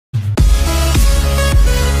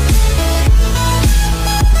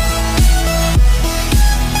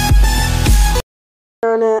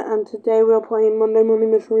and today we are playing Monday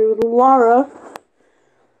Morning Mystery with Laura.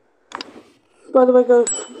 By the way, go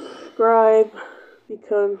subscribe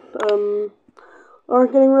because we're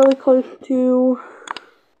getting really close to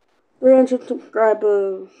 300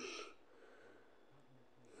 subscribers.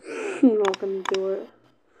 I'm not gonna do it.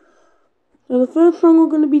 So the first song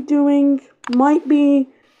we're gonna be doing might be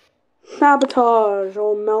Sabotage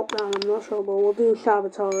or Meltdown. I'm not sure, but we'll do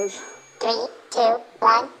Sabotage. 3, 2,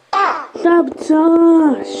 1, go!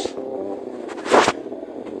 Sabotage!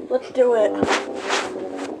 Let's do it.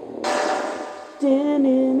 Ding,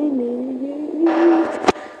 ding, ding, ding,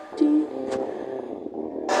 ding,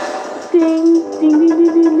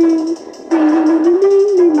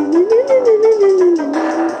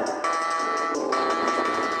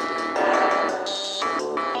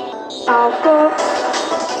 Alpha.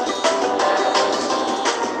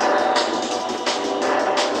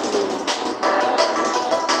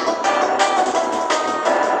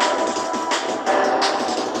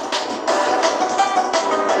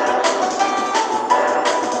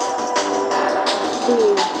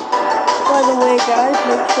 By the way, guys,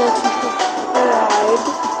 make sure to subscribe.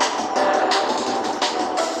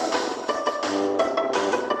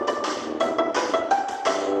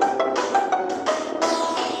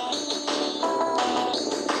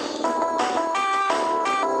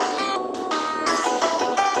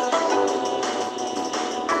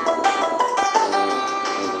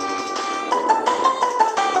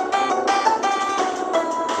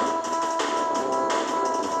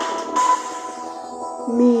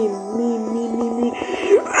 Me.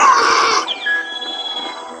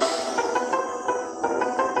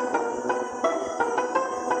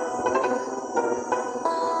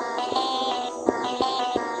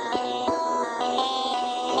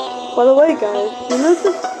 By the way, guys, you know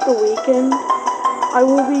this the weekend, I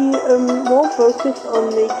will be more focused on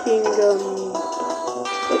making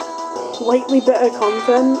like slightly better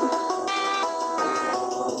content.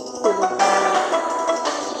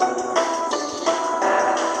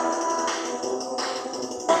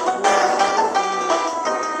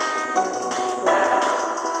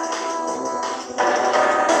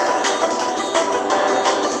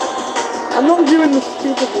 I'm not doing the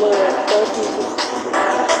stupid lyrics, that's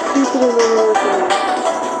stupid and unoriginal.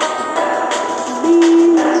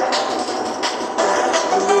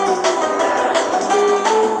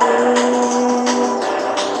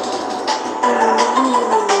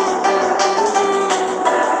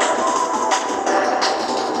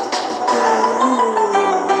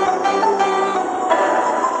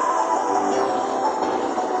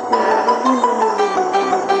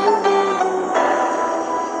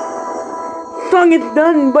 Song is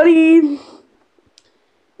done, buddy.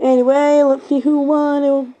 Anyway, let's see who won. It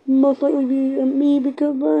will most likely be me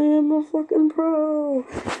because I am a fucking pro.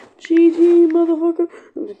 GG, motherfucker.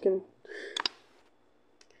 I'm just kidding.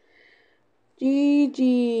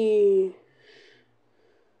 GG.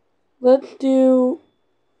 Let's do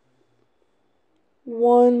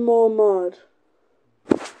one more mod.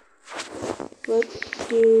 Let's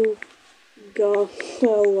do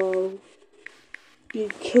Garcello.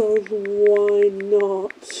 Because why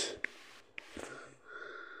not?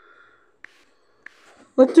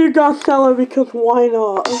 Let's do Garcello because why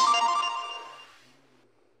not?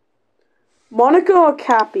 Monica or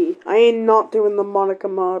Cappy? I ain't not doing the Monica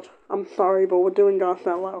mod. I'm sorry, but we're doing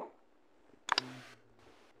Garcello.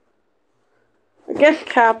 I guess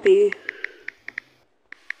Cappy.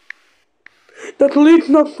 That leaves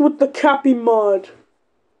us with the Cappy mod.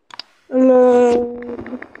 Hello.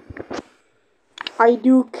 I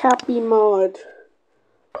do Cappy mod.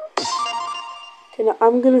 Okay,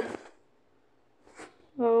 I'm gonna...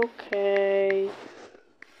 Okay.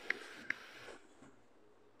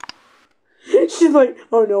 She's like,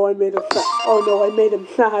 oh no, I made him sad. Oh no, I made him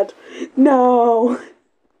sad. No.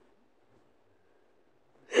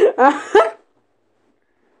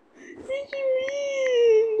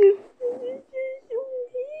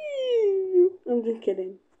 I'm just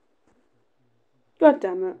kidding. God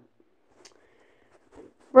damn it.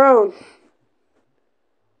 Bro.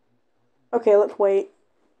 Okay, let's wait.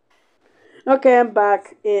 Okay, I'm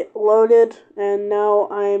back. It loaded, and now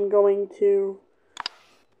I'm going to...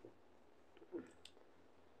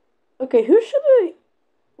 Okay, who should I...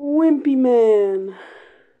 Wimpy Man.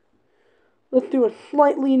 Let's do a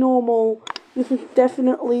slightly normal... This is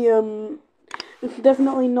definitely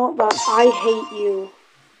not that I hate you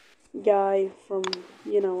guy from,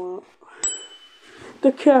 you know what.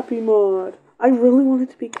 The Cappy mod. I really wanted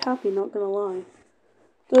to be Cappy, not gonna lie.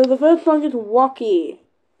 So the first song is Walkie.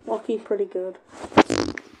 Walkie's pretty good.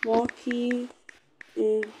 Walkie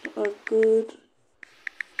is a good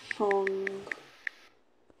song.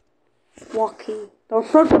 Walkie.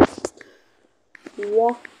 Don't run.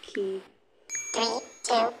 Walkie. 3,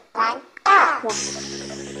 2, 1, go!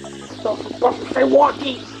 So I'm supposed to say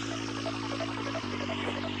walkie.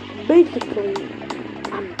 Basically,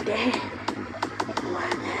 I'm dead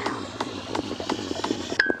right now.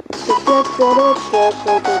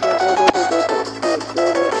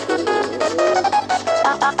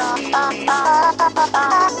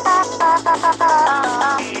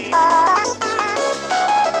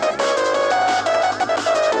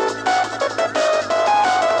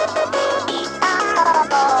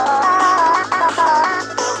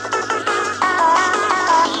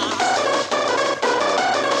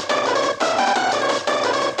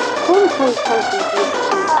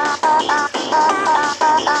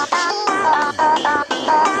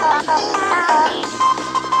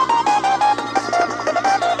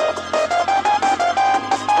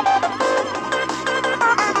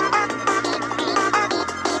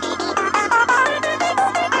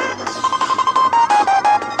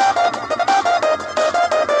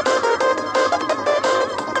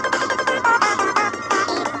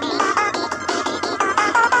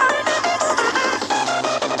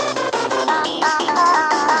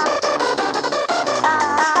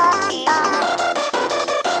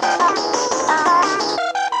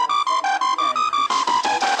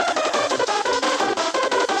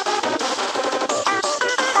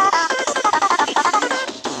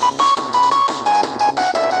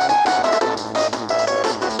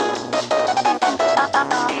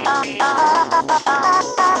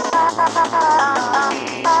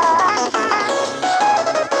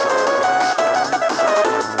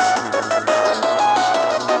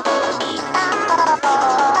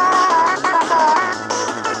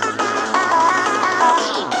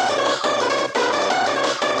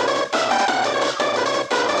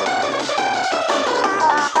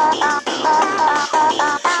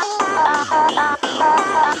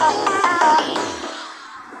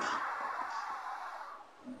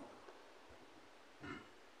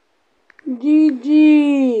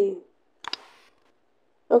 GG.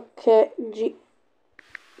 Okay,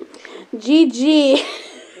 GG.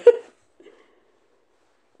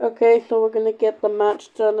 Okay, so we're gonna get the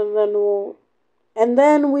match done, and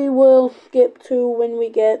then we will skip to when we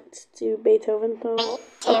get to Beethoven.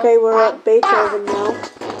 Okay, we're at Beethoven now.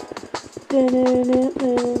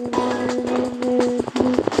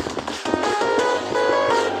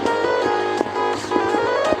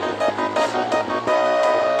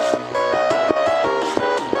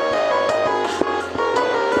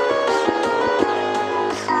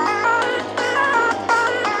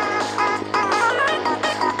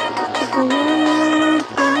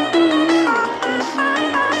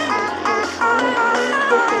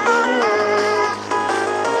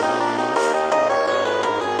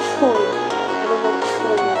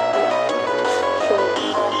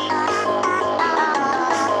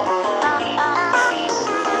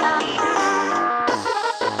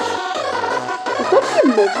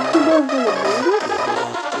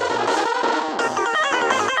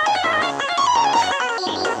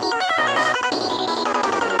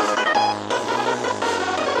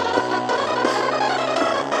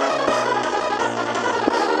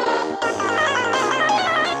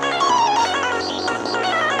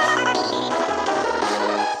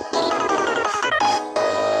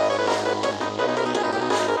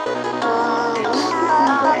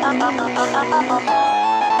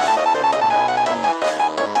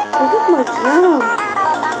 Look at my jam.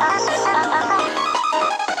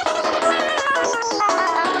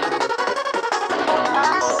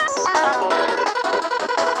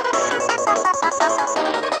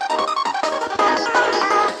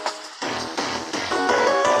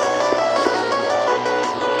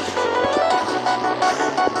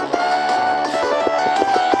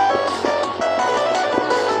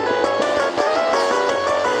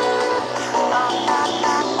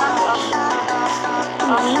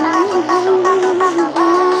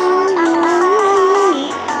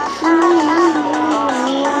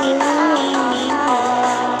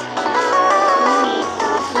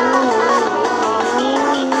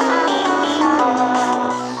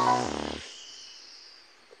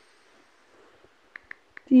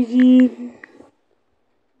 GG.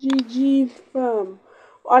 GG fam.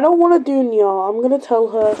 I don't want to do Nya. I'm gonna tell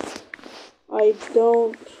her I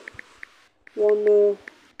don't want to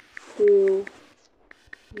do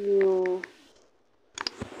Nya.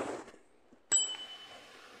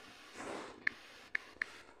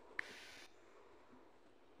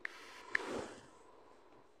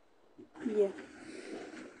 Yeah.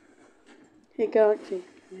 Hey Galaxy.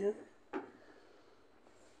 Yeah.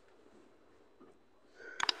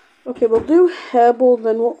 Okay, we'll do hairball,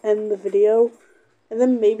 then we'll end the video. And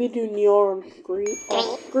then maybe do neon screen.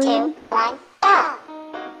 3, 2, 1, go!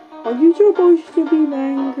 Are you supposed to be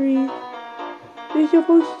angry? You're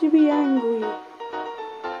supposed to be angry.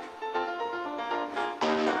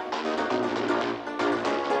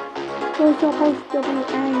 You're supposed to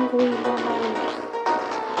be angry, woman.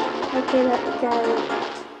 Okay, let's go.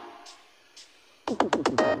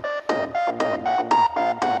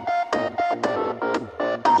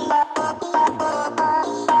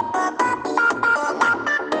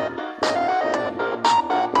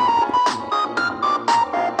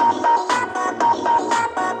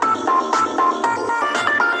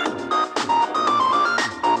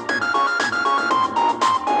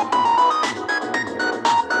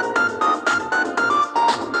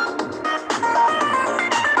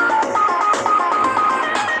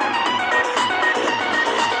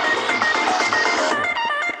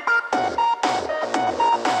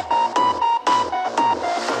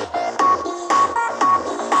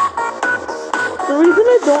 The reason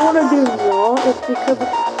I don't want to do Raw is because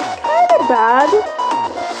it's kind of bad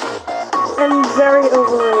and very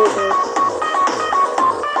overrated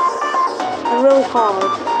and really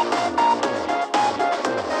hard.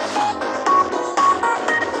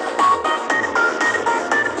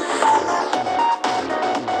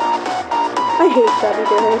 I hate Shabby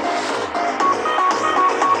Day.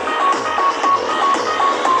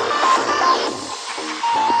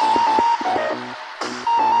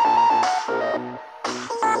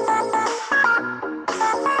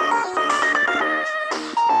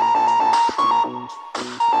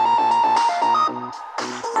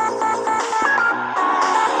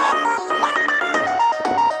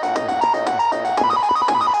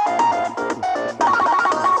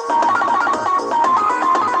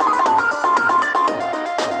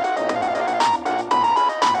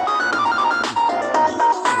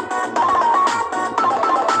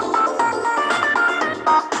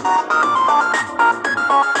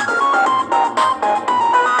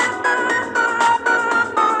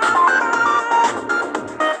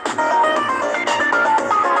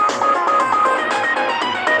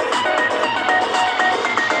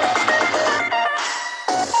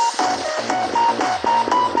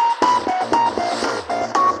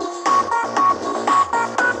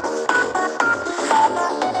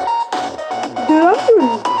 Dude, I'm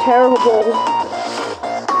doing terrible.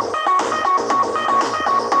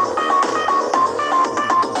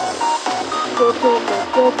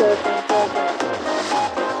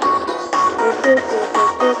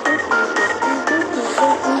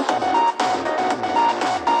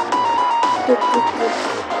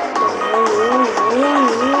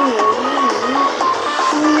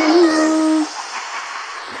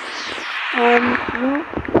 I'm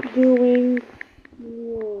not doing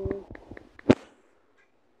well.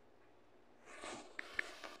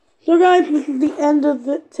 So guys, this is the end of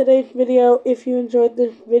today's video. If you enjoyed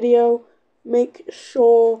this video, make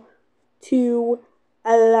sure to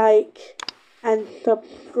like and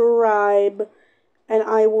subscribe. And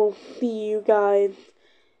I will see you guys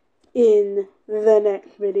in the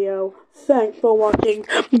next video. Thanks for watching.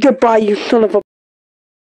 Goodbye, you son of a